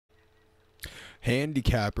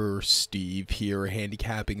Handicapper Steve here,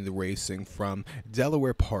 handicapping the racing from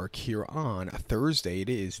Delaware Park here on a Thursday. It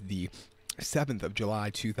is the 7th of July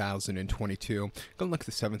 2022. Gonna look at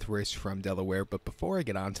the 7th race from Delaware, but before I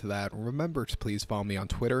get on to that, remember to please follow me on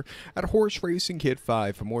Twitter at Horse Racing Kid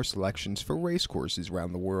 5 for more selections for race courses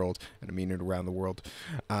around the world, and I mean it around the world.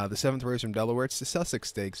 The 7th race from Delaware, it's the Sussex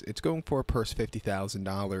Stakes. It's going for a purse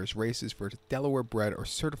 $50,000. Races for Delaware bred or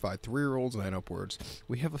certified 3-year-olds and upwards.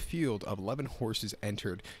 We have a field of 11 horses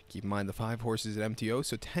entered. Keep in mind the 5 horses at MTO,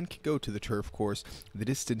 so 10 can go to the turf course. The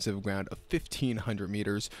distance of ground of 1,500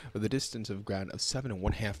 meters, or the distance of ground of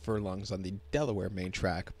 7.5 furlongs on the Delaware main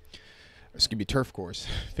track. It's going to be turf course,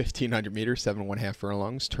 1,500 meters, 7.5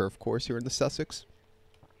 furlongs, turf course here in the Sussex.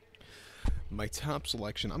 My top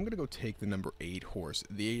selection, I'm going to go take the number 8 horse,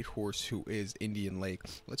 the 8 horse who is Indian Lake.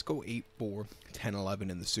 Let's go 8, 4, 10,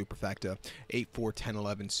 11 in the superfecta. 8, 4, 10,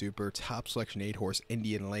 11 super, top selection 8 horse,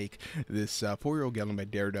 Indian Lake. This 4-year-old gelding by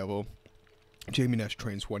Daredevil. Jamie Nash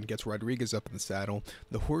trains one, gets Rodriguez up in the saddle.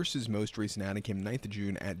 The horse's most recent outing came 9th of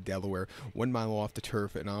June at Delaware, 1 mile off the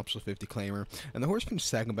turf, an optional 50 claimer. And the horse finished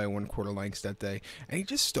second by 1/4 lengths that day. And he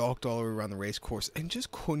just stalked all the way around the race course and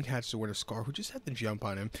just couldn't catch the winner, Scar, who just had the jump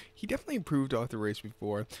on him. He definitely improved off the race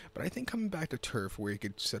before, but I think coming back to turf where he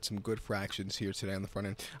could set some good fractions here today on the front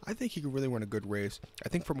end, I think he could really run a good race. I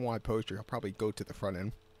think from a wide poster, he'll probably go to the front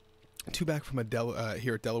end. 2 back from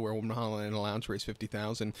here at Delaware, 1 mile in an allowance race,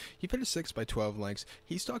 50,000. He finished 6th by 12 lengths.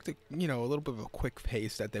 He stalked a little bit of a quick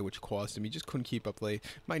pace that day, which cost him. He just couldn't keep up late.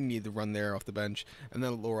 Might need the run there off the bench. And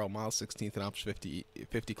then Laurel, mile 16th, an option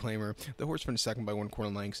 50 claimer. The horse finished second by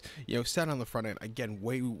 1/4 lengths. Sat on the front end again,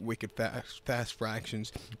 way wicked fast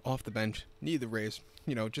fractions off the bench. Need the race.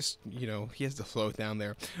 He has to slow it down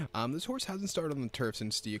there. This horse hasn't started on the turf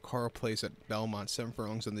since the Carl place at Belmont, 7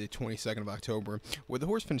 furlongs on the 22nd of October, where the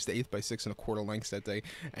horse finished 8th by 6.25 lengths that day,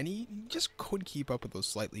 and he just couldn't keep up with those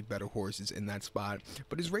slightly better horses in that spot.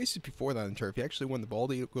 But his races before that on the turf, he actually won the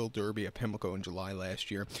Bald Eagle Derby at Pimlico in July last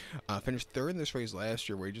year, finished 3rd in this race last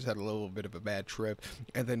year, where he just had a little bit of a bad trip,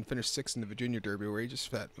 and then finished 6th in the Virginia Derby, where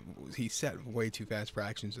he set way too fast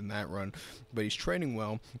fractions in that run. But he's training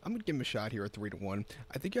well. I'm going to give him a shot here at 3-1.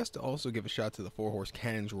 I think he has to also give a shot to the 4-horse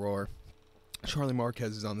Cannon's Roar. Charlie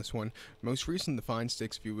Marquez is on this one. Most recent, the Fine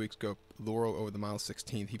Stakes a few weeks ago, Laurel over the mile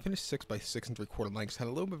 16th. He finished 6th by 6.75 lengths. Had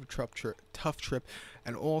a little bit of a tough trip,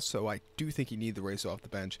 and also I do think he needed the race off the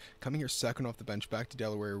bench. Coming here second off the bench, back to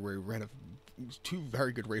Delaware, where he ran 2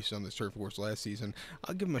 very good races on the turf course last season.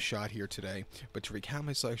 I'll give him a shot here today. But to recount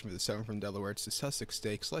my selection for the 7 from Delaware, it's the Sussex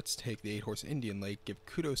Stakes. Let's take the 8-horse Indian Lake. Give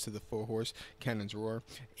kudos to the 4-horse Cannon's Roar.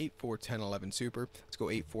 8, 4, 10, 11 super. Let's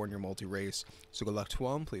go 8, 4 in your multi-race. So good luck to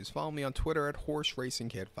all. Please follow me on Twitter at Horse Racing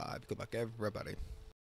Kid 5. Good luck, everybody.